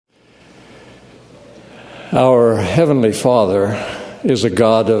Our Heavenly Father is a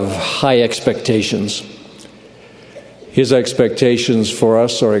God of high expectations. His expectations for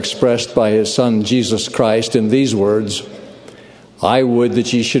us are expressed by His Son, Jesus Christ, in these words, "I would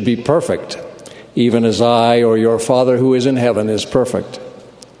that ye should be perfect, even as I or your Father who is in heaven is perfect."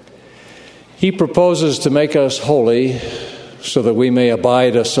 He proposes to make us holy so that we may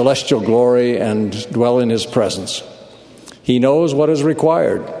abide a celestial glory and dwell in His presence. He knows what is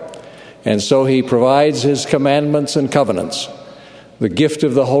required, and so He provides His commandments and covenants, the gift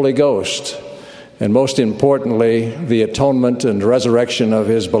of the Holy Ghost, and most importantly, the atonement and resurrection of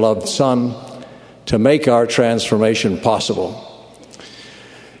His beloved Son to make our transformation possible.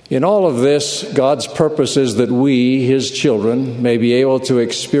 In all of this, God's purpose is that we, His children, may be able to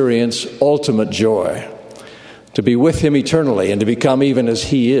experience ultimate joy, to be with Him eternally and to become even as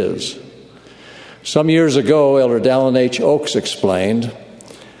He is. Some years ago, Elder Dallin H. Oaks explained,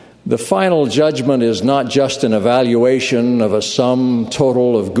 "The final judgment is not just an evaluation of a sum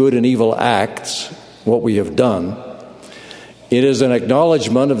total of good and evil acts, what we have done. It is an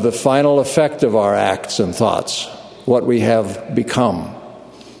acknowledgement of the final effect of our acts and thoughts, what we have become.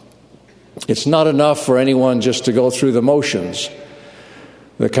 It's not enough for anyone just to go through the motions.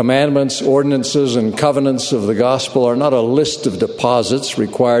 The commandments, ordinances, and covenants of the gospel are not a list of deposits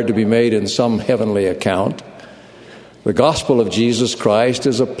required to be made in some heavenly account. The gospel of Jesus Christ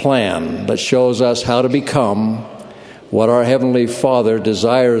is a plan that shows us how to become what our Heavenly Father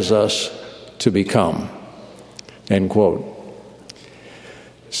desires us to become." End quote.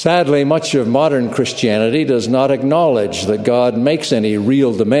 Sadly, much of modern Christianity does not acknowledge that God makes any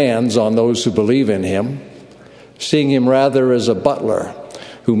real demands on those who believe in Him, seeing Him rather as a butler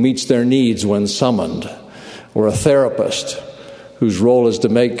who meets their needs when summoned, or a therapist whose role is to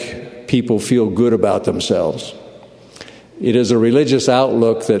make people feel good about themselves. It is a religious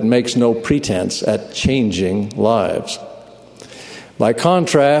outlook that makes no pretense at changing lives. By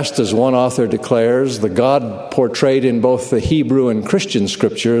contrast, as one author declares, the God portrayed in both the Hebrew and Christian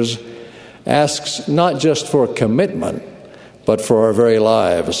scriptures asks not just for commitment, but for our very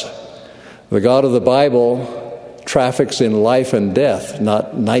lives. The God of the Bible traffics in life and death,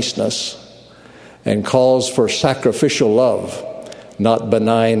 not niceness, and calls for sacrificial love, not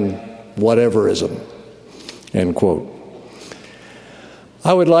benign whateverism. End quote.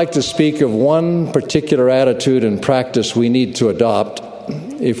 I would like to speak of one particular attitude and practice we need to adopt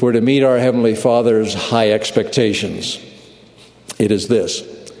if we're to meet our Heavenly Father's high expectations. It is this: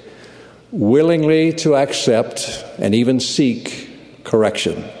 willingly to accept and even seek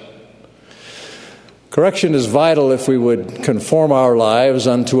correction. Correction is vital if we would conform our lives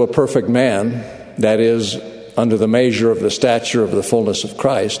unto a perfect man, that is, under the measure of the stature of the fullness of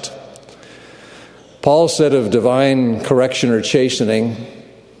Christ. Paul said of divine correction or chastening,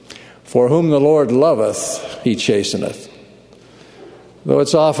 "For whom the Lord loveth, He chasteneth." Though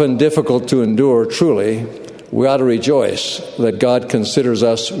it's often difficult to endure truly, we ought to rejoice that God considers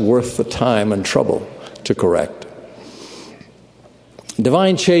us worth the time and trouble to correct.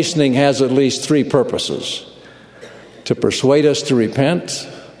 Divine chastening has at least three purposes: to persuade us to repent,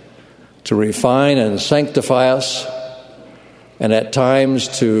 to refine and sanctify us, and at times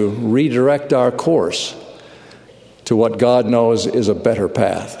to redirect our course to what God knows is a better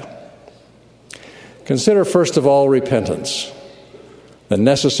path. Consider first of all repentance, the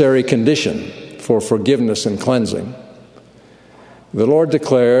necessary condition for forgiveness and cleansing. The Lord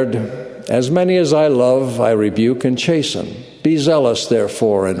declared, "As many as I love, I rebuke and chasten. Be zealous,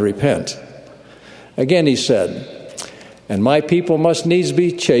 therefore, and repent." Again He said, "And my people must needs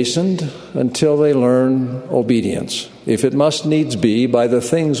be chastened until they learn obedience, if it must needs be by the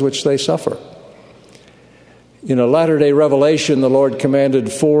things which they suffer." In a latter-day revelation, the Lord commanded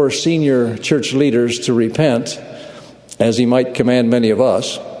 4 senior church leaders to repent, as He might command many of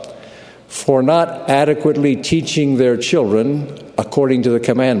us, for not adequately teaching their children according to the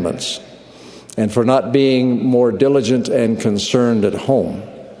commandments, and for not being more diligent and concerned at home.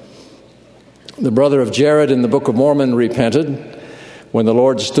 The brother of Jared in the Book of Mormon repented when the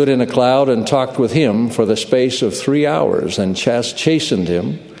Lord stood in a cloud and talked with him for the space of 3 hours and chastened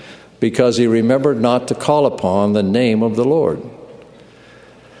him because he remembered not to call upon the name of the Lord.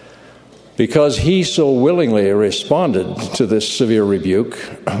 Because he so willingly responded to this severe rebuke,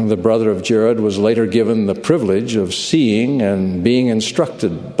 the brother of Jared was later given the privilege of seeing and being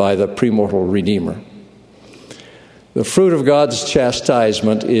instructed by the premortal Redeemer. The fruit of God's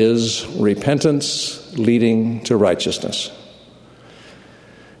chastisement is repentance leading to righteousness.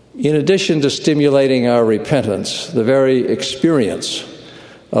 In addition to stimulating our repentance, the very experience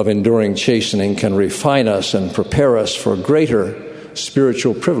of enduring chastening can refine us and prepare us for greater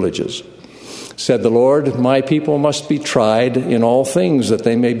spiritual privileges. Said the Lord, my people must be tried in all things, that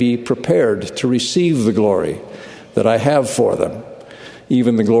they may be prepared to receive the glory that I have for them,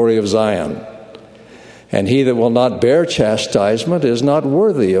 even the glory of Zion. And he that will not bear chastisement is not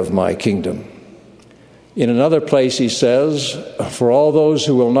worthy of my kingdom. In another place he says, for all those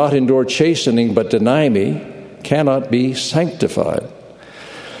who will not endure chastening but deny me cannot be sanctified.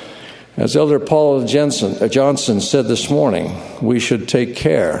 As Elder Paul Johnson said this morning, we should take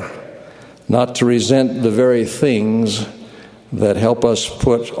care not to resent the very things that help us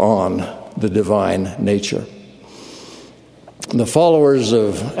put on the divine nature. The followers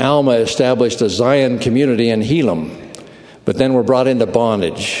of Alma established a Zion community in Helam, but then were brought into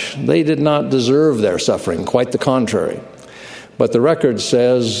bondage. They did not deserve their suffering, quite the contrary. But the record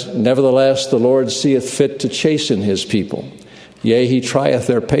says, nevertheless, the Lord seeth fit to chasten his people. Yea, he trieth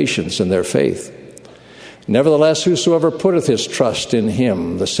their patience and their faith. Nevertheless, whosoever putteth his trust in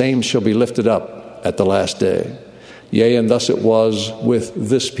him, the same shall be lifted up at the last day. Yea, and thus it was with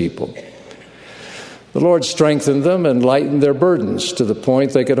this people. The Lord strengthened them and lightened their burdens to the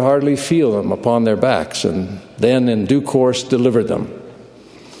point they could hardly feel them upon their backs, and then in due course delivered them.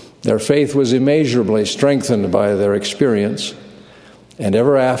 Their faith was immeasurably strengthened by their experience, and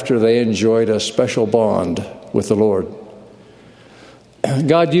ever after they enjoyed a special bond with the Lord.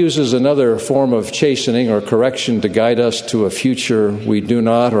 God uses another form of chastening or correction to guide us to a future we do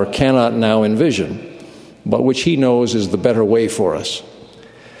not or cannot now envision, but which he knows is the better way for us.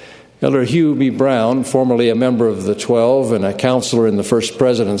 Elder Hugh B. Brown, formerly a member of the 12 and a counselor in the First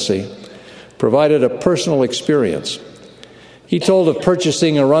Presidency, provided a personal experience. He told of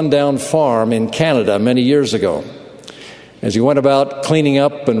purchasing a rundown farm in Canada many years ago. As he went about cleaning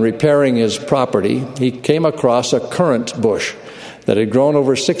up and repairing his property, he came across a currant bush that had grown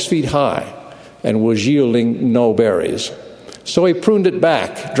over 6 feet high and was yielding no berries. So he pruned it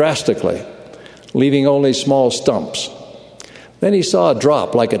back drastically, leaving only small stumps. Then he saw a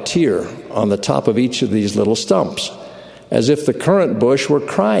drop like a tear on the top of each of these little stumps, as if the currant bush were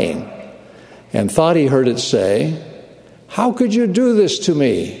crying, and thought he heard it say, "How could you do this to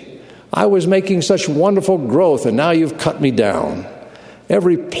me? I was making such wonderful growth, and now you've cut me down.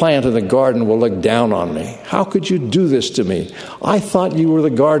 Every plant in the garden will look down on me. How could you do this to me? I thought you were the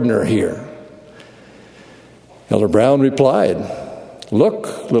gardener here." Elder Brown replied,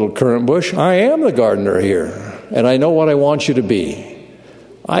 "Look, little currant bush, I am the gardener here, and I know what I want you to be.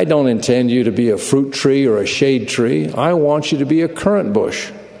 I don't intend you to be a fruit tree or a shade tree. I want you to be a currant bush.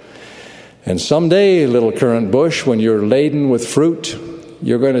 And someday, little currant bush, when you're laden with fruit,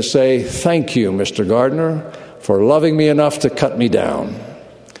 you're going to say, 'Thank you, Mr. Gardener, for loving me enough to cut me down.'"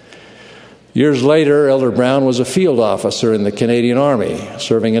 Years later, Elder Brown was a field officer in the Canadian Army,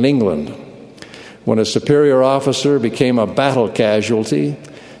 serving in England. When a superior officer became a battle casualty,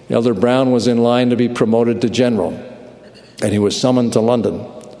 Elder Brown was in line to be promoted to general, and he was summoned to London.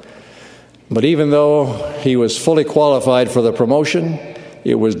 But even though he was fully qualified for the promotion,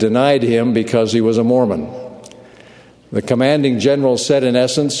 it was denied him because he was a Mormon. The commanding general said, in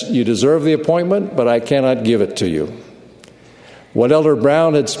essence, "You deserve the appointment, but I cannot give it to you." What Elder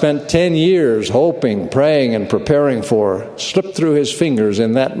Brown had spent 10 years hoping, praying, and preparing for slipped through his fingers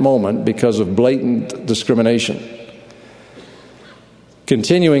in that moment because of blatant discrimination.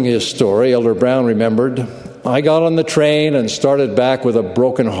 Continuing his story, Elder Brown remembered, "I got on the train and started back with a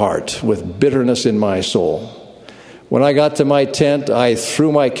broken heart, with bitterness in my soul. When I got to my tent, I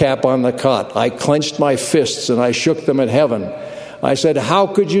threw my cap on the cot. I clenched my fists and I shook them at heaven. I said, 'How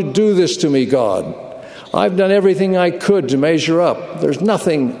could you do this to me, God? I've done everything I could to measure up. There's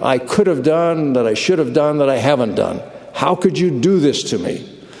nothing I could have done, that I should have done, that I haven't done. How could you do this to me?'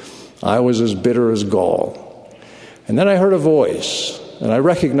 I was as bitter as gall. And then I heard a voice, and I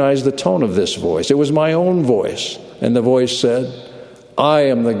recognized the tone of this voice. It was my own voice. And the voice said, 'I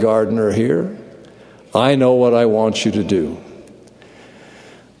am the gardener here. I know what I want you to do.'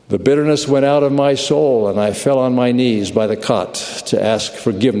 The bitterness went out of my soul, and I fell on my knees by the cot to ask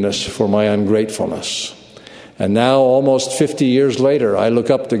forgiveness for my ungratefulness. And now, almost 50 years later, I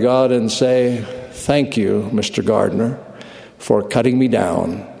look up to God and say, 'Thank you, Mr. Gardener, for cutting me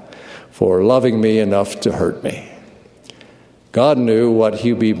down, for loving me enough to hurt me.'" God knew what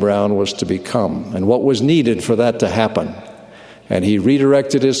Hugh B. Brown was to become and what was needed for that to happen, and he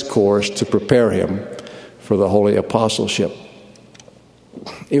redirected his course to prepare him for the holy apostleship.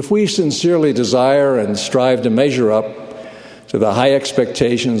 If we sincerely desire and strive to measure up to the high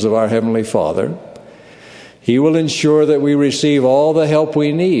expectations of our Heavenly Father, He will ensure that we receive all the help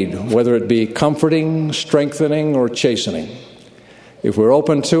we need, whether it be comforting, strengthening, or chastening. If we're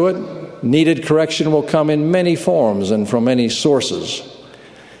open to it, needed correction will come in many forms and from many sources.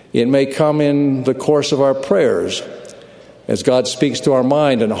 It may come in the course of our prayers, as God speaks to our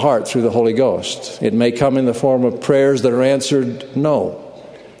mind and heart through the Holy Ghost. It may come in the form of prayers that are answered no,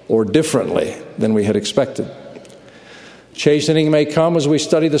 or differently than we had expected. Chastening may come as we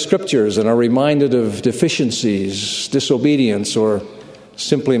study the Scriptures and are reminded of deficiencies, disobedience, or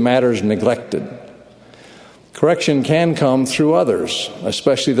simply matters neglected. Correction can come through others,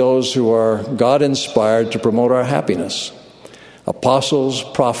 especially those who are God-inspired to promote our happiness. Apostles,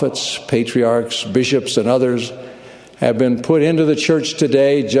 prophets, patriarchs, bishops, and others have been put into the church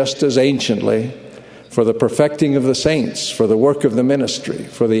today just as anciently for the perfecting of the saints, for the work of the ministry,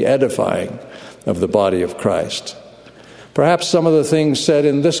 for the edifying of the body of Christ. Perhaps some of the things said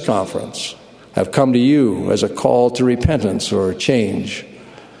in this conference have come to you as a call to repentance or change,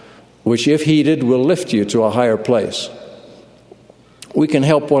 which, if heeded, will lift you to a higher place. We can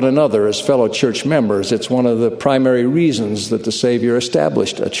help one another as fellow church members. It's one of the primary reasons that the Savior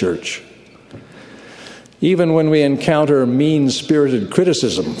established a church. Even when we encounter mean-spirited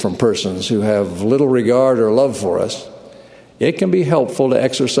criticism from persons who have little regard or love for us, it can be helpful to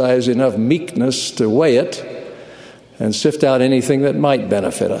exercise enough meekness to weigh it and sift out anything that might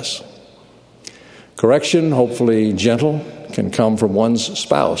benefit us. Correction, hopefully gentle, can come from one's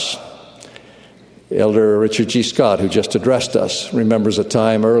spouse. Elder Richard G. Scott, who just addressed us, remembers a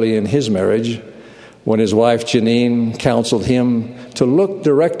time early in his marriage when his wife Janine counseled him to look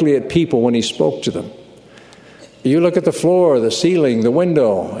directly at people when he spoke to them. You look at the floor, the ceiling, the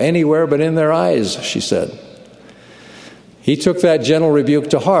window, anywhere but in their eyes, she said. He took that gentle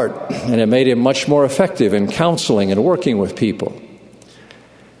rebuke to heart, and it made him much more effective in counseling and working with people.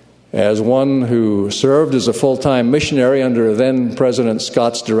 As one who served as a full-time missionary under then-President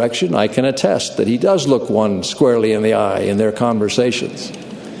Scott's direction, I can attest that he does look one squarely in the eye in their conversations.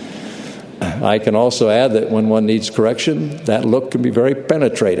 I can also add that when one needs correction, that look can be very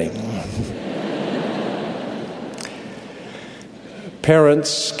penetrating.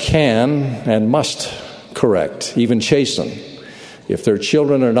 Parents can and must correct, even chasten, if their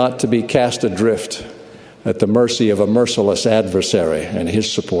children are not to be cast adrift at the mercy of a merciless adversary and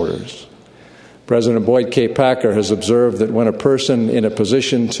his supporters. President Boyd K. Packer has observed that when a person in a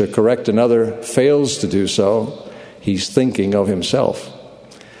position to correct another fails to do so, he's thinking of himself.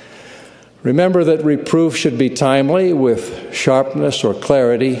 Remember that reproof should be timely, with sharpness or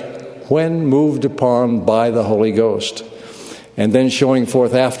clarity, when moved upon by the Holy Ghost, and then showing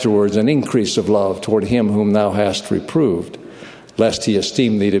forth afterwards an increase of love toward him whom thou hast reproved, lest he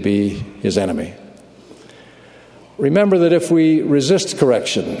esteem thee to be his enemy. Remember that if we resist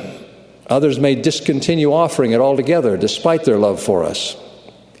correction, others may discontinue offering it altogether, despite their love for us.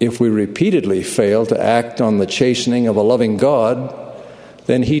 If we repeatedly fail to act on the chastening of a loving God,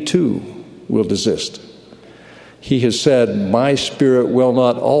 then he too will desist. He has said, "My spirit will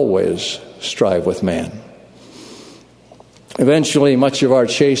not always strive with man." Eventually, much of our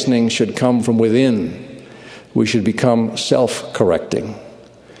chastening should come from within. We should become self-correcting.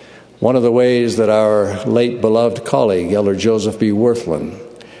 One of the ways that our late beloved colleague, Elder Joseph B. Wirthlin,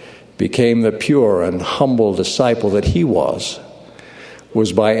 became the pure and humble disciple that he was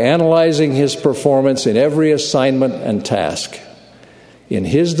by analyzing his performance in every assignment and task. In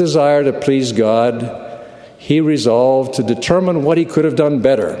his desire to please God, he resolved to determine what he could have done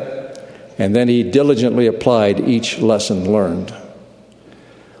better, and then he diligently applied each lesson learned.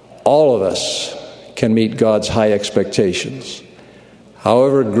 All of us can meet God's high expectations,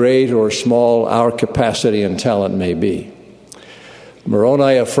 however great or small our capacity and talent may be.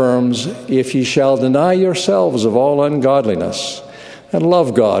 Moroni affirms, "If ye shall deny yourselves of all ungodliness, and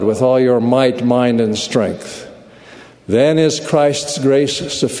love God with all your might, mind, and strength, then is Christ's grace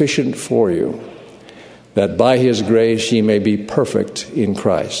sufficient for you, that by his grace ye may be perfect in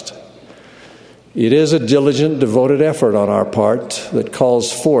Christ." It is a diligent, devoted effort on our part that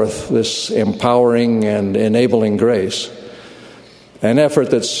calls forth this empowering and enabling grace, an effort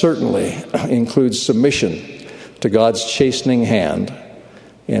that certainly includes submission to God's chastening hand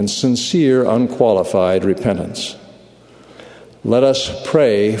and sincere, unqualified repentance. Let us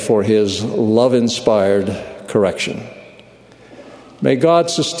pray for his love-inspired correction. May God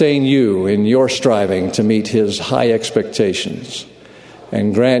sustain you in your striving to meet his high expectations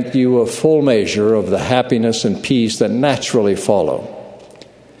and grant you a full measure of the happiness and peace that naturally follow.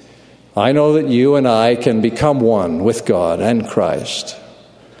 I know that you and I can become one with God and Christ.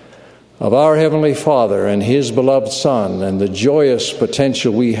 Of our Heavenly Father and his beloved Son and the joyous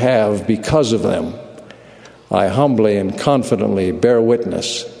potential we have because of them, I humbly and confidently bear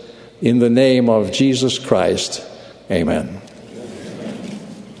witness. In the name of Jesus Christ, amen.